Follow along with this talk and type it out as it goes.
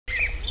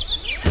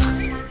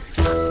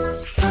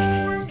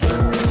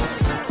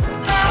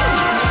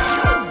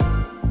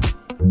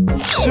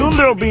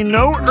there'll be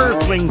no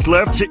Earthlings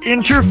left to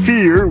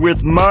interfere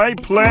with my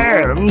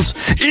plans.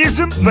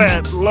 Isn't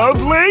that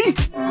lovely?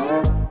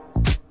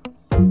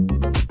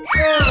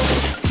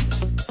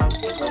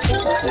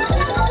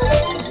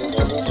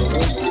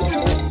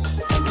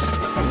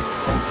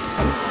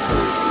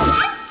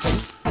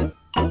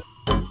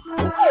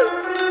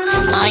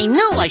 I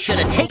knew I should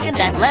have taken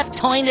that left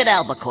turn at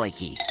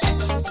Albuquerque.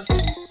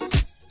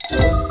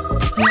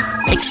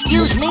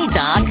 Excuse me,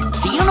 Doc.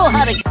 Do you know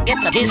how to get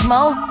the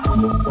gizmo?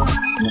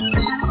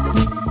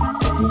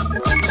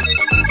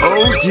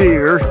 Oh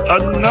dear,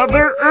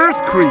 another Earth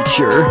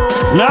creature.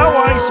 Now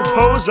I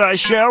suppose I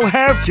shall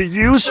have to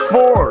use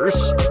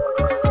force.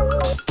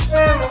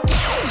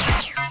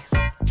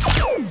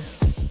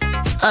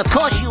 Of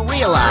course you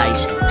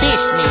realize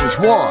this means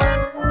war.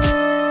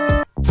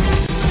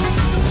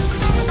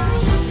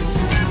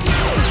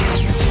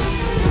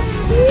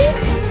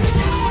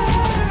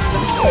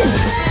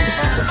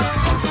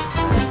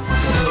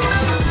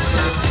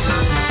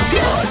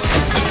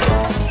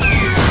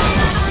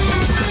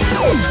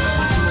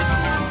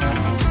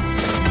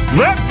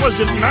 That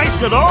wasn't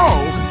nice at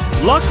all.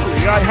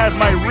 Luckily, I had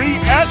my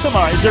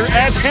re-atomizer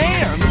at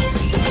hand.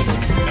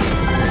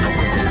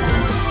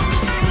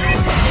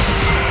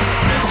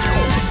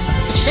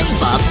 Say,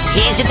 Bob,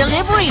 here's a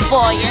delivery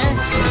for you.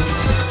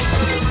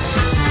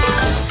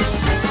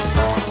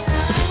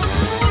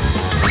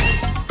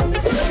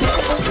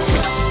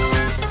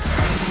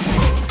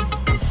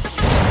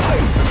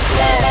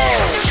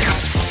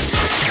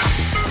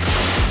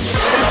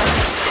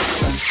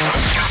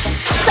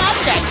 Stop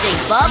that thing,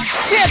 Bob.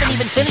 You haven't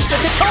even finished the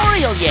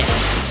tutorial yet.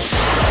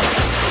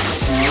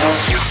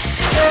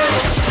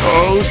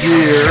 Oh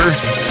dear.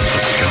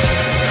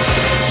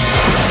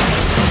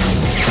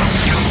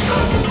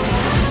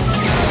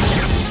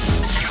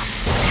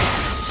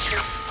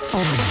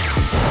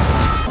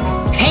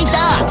 Hey,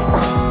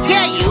 Doc!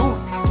 Yeah, you!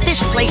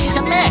 This place is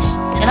a mess,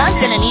 and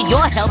I'm gonna need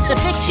your help to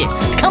fix it.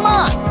 Come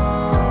on!